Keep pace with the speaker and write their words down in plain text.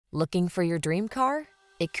Looking for your dream car?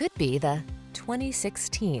 It could be the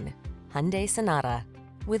 2016 Hyundai Sonata.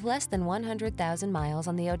 With less than 100,000 miles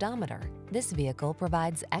on the odometer, this vehicle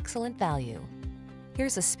provides excellent value.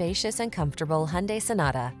 Here's a spacious and comfortable Hyundai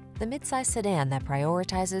Sonata, the midsize sedan that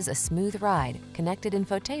prioritizes a smooth ride, connected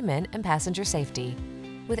infotainment, and passenger safety.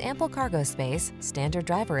 With ample cargo space, standard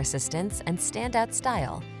driver assistance, and standout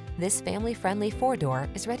style, this family-friendly four-door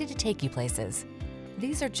is ready to take you places.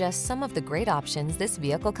 These are just some of the great options this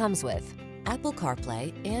vehicle comes with: Apple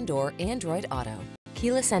CarPlay and/or Android Auto,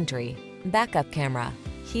 keyless entry, backup camera,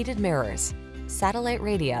 heated mirrors, satellite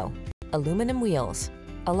radio, aluminum wheels,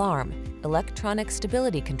 alarm, electronic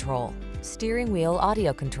stability control, steering wheel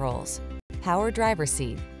audio controls, power driver's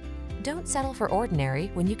seat. Don't settle for ordinary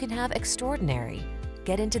when you can have extraordinary.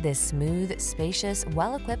 Get into this smooth, spacious,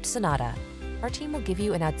 well-equipped Sonata. Our team will give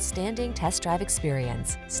you an outstanding test drive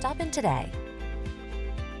experience. Stop in today.